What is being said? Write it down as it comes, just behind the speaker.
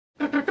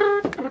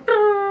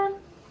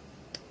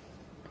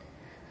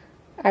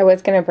I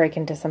was going to break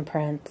into some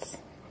prints.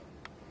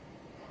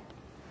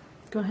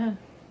 Go ahead.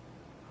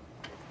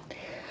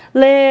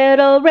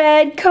 Little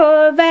red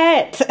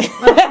Corvette.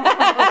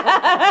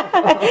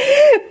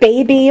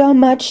 Baby, you're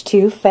much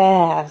too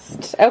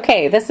fast.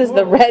 Okay, this is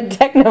the red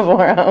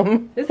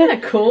Technivorm. Isn't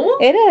that cool?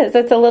 It is.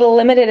 It's a little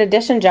limited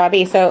edition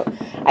jobby, so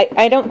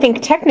I don't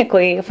think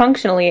technically,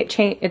 functionally,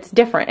 it's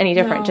different, any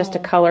different, just a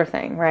color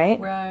thing, right?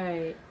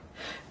 Right.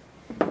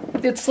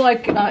 It's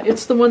like,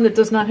 it's the one that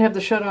does not have the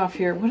shutoff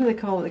here. What do they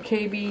call it? The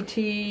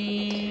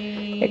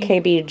KBT? A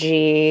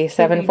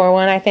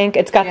KBG741, I think.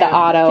 It's got the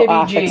auto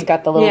off. It's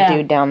got the little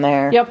dude down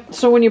there. Yep.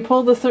 So when you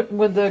pull with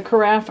the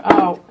carafe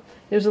out,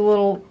 there's a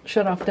little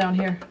shutoff down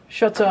here.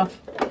 Shuts off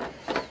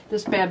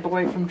this bad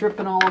boy from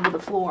dripping all over the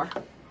floor.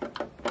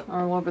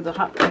 Or all over the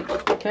hot plate.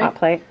 Okay? Hot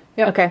plate.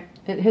 Yep. Okay.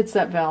 It hits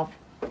that valve.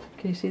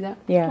 Can you see that?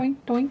 Yeah. Doink,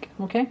 doink.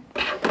 Okay.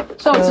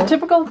 So it's a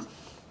typical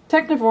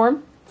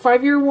Technivorm.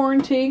 5-year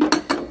warranty.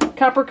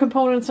 Copper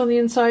components on the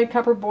inside,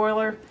 copper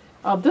boiler.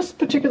 This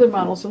particular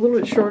model is a little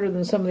bit shorter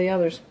than some of the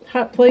others.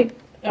 Hot plate,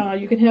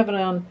 you can have it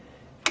on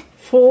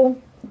full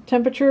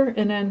temperature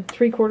and then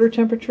 3/4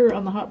 temperature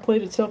on the hot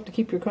plate itself to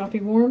keep your coffee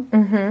warm.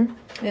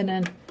 And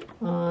then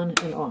on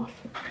and off.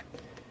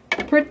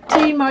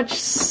 Pretty much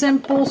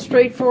simple,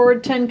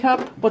 straightforward 10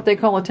 cup. What they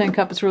call a 10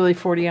 cup is really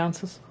 40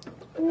 ounces.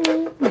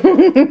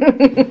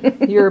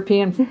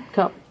 European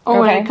cup.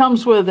 Oh, and it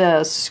comes with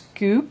a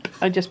scoop.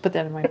 I just put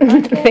that in my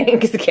pocket.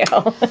 Thanks,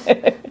 Gail.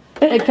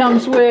 It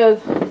comes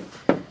with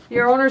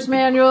your owner's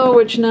manual,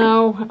 which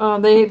now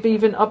they've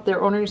even upped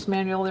their owner's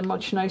manual. They're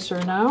much nicer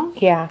now.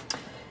 Yeah.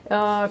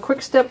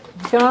 Quick step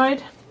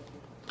guide.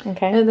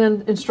 Okay. And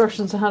then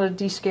instructions on how to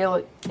descale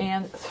it.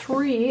 And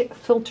 3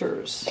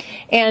 filters.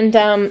 And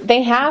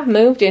they have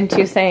moved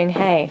into saying,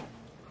 hey,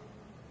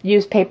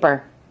 use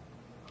paper.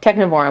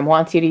 Technivorm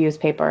wants you to use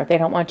paper. They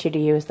don't want you to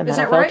use the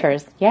metal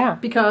filters. Right? Yeah.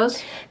 Because?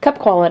 Cup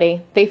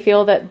quality. They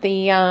feel that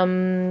the...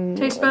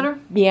 tastes better?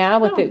 Yeah,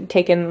 with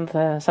taking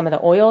some of the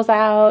oils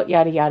out,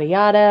 yada, yada,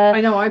 yada. I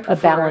know, I prefer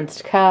a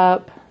balanced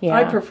cup. Yeah.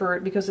 I prefer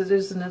it because it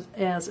isn't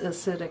as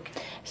acidic.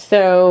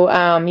 So,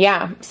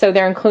 yeah. So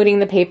they're including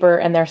the paper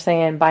and they're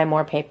saying buy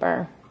more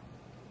paper.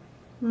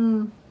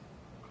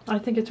 I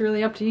think it's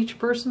really up to each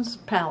person's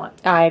palate.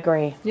 I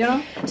agree. You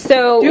know?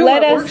 So do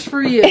what works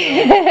for you.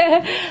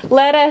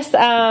 Let us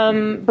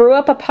brew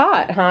up a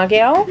pot, huh,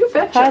 Gail? You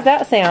betcha. How does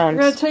that sound?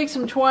 We're going to take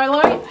some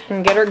Twilight.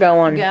 And get her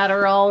going. Got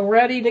her all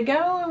ready to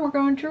go, and we're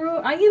going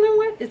through. You know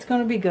what? It's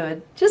going to be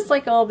good. Just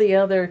like all the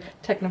other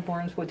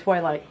Technivorms with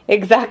Twilight.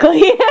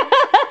 Exactly.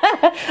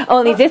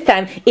 Only this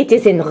time, it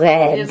is in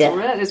red. It's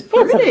red. It's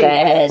pretty. It's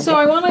red. So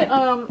I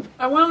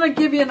want to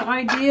give you an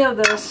idea of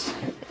this.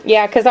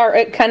 Yeah, because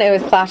it kind of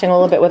was clashing a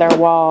little bit with our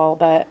wall,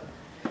 but...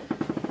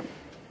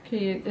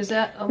 Is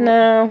that a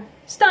no,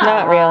 stop.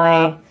 Not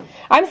really.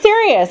 I'm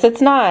serious.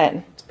 It's not.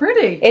 It's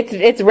pretty.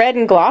 It's red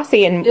and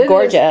glossy and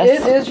gorgeous.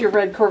 It is. Your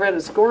red Corvette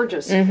is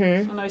gorgeous.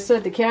 And I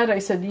said to Kat, I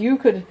said, you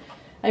could...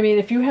 I mean,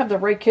 if you have the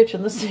right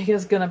kitchen, this thing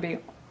is going to be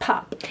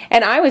pop.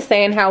 And I was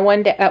saying how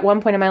at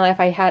one point in my life,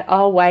 I had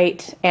all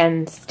white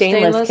and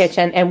stainless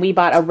kitchen, and we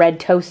bought a red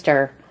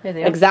toaster.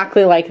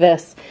 Exactly like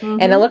this.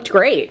 And it looked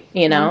great,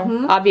 you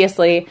know.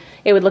 Obviously,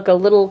 it would look a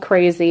little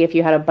crazy if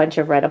you had a bunch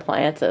of red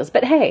appliances.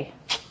 But hey,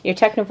 your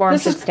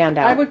Technivorm should stand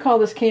out. I would call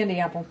this candy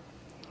apple.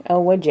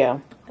 Oh, would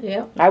you?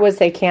 Yeah. I would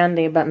say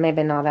candy, but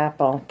maybe not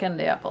apple.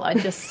 Candy apple. I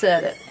just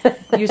said it.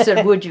 You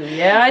said, would you?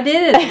 Yeah, I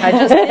did. I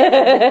just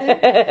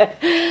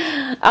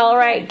did. All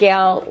right,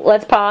 Gail.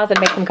 Let's pause and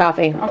make some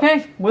coffee.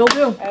 Okay, will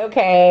do.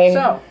 Okay.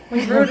 So,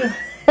 we brewed it.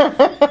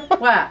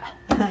 What?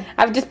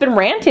 I've just been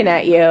ranting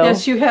at you.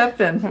 Yes, you have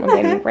been. I'm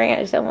going to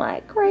rant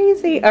like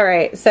crazy. All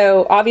right,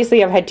 so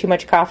obviously I've had too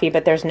much coffee,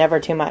 but there's never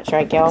too much,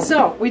 right, Gail?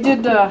 So we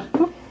did a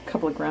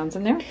couple of grounds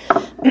in there.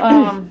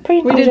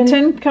 We did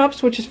 10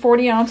 cups, which is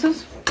 40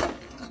 ounces.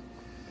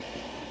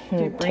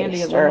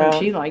 Brandy alone,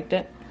 she liked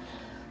it.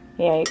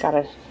 Yeah, you got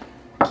to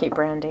keep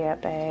Brandy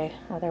at bay,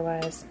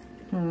 otherwise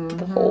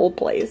the whole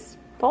place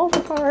falls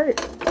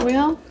apart.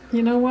 Well,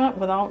 you know what?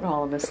 Without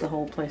all of us, the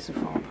whole place would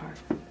fall apart.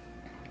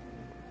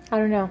 I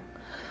don't know.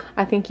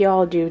 I think you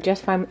all do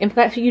just fine. In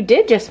fact, you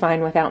did just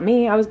fine without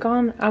me. I was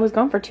gone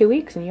for 2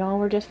 weeks, and you all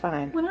were just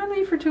fine. When I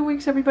leave for 2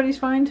 weeks, everybody's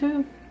fine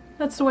too.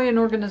 That's the way an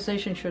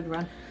organization should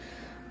run.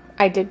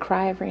 I did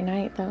cry every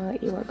night, though,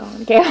 that you were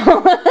gone, Gail.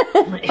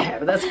 Yeah,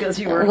 but that's because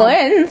you were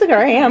When's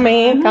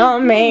Grammy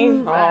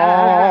coming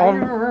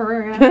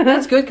home?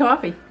 That's good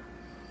coffee.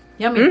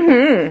 Yummy.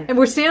 And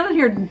we're standing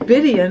here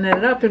biddying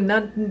it up and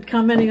not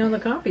commenting on the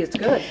coffee. It's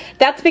good.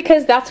 That's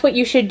because that's what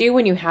you should do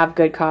when you have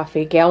good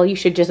coffee, Gail. You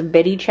should just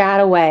biddy chat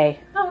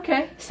away. Oh,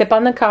 okay. Sip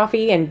on the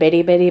coffee and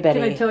biddy, biddy, biddy.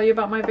 Can I tell you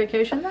about my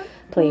vacation then?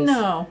 Please.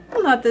 No.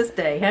 Well, not this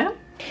day, huh?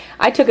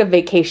 I took a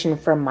vacation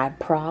from my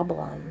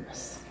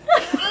problems.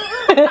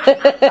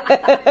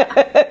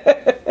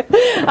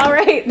 All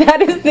right,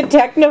 that is the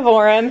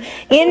Technivorm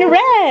in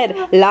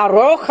red, La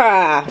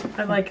Roja.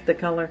 I like the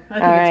color. I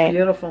think it's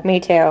beautiful. Me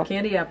too.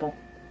 Candy apple.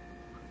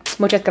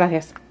 Muchas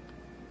gracias.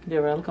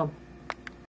 You're welcome.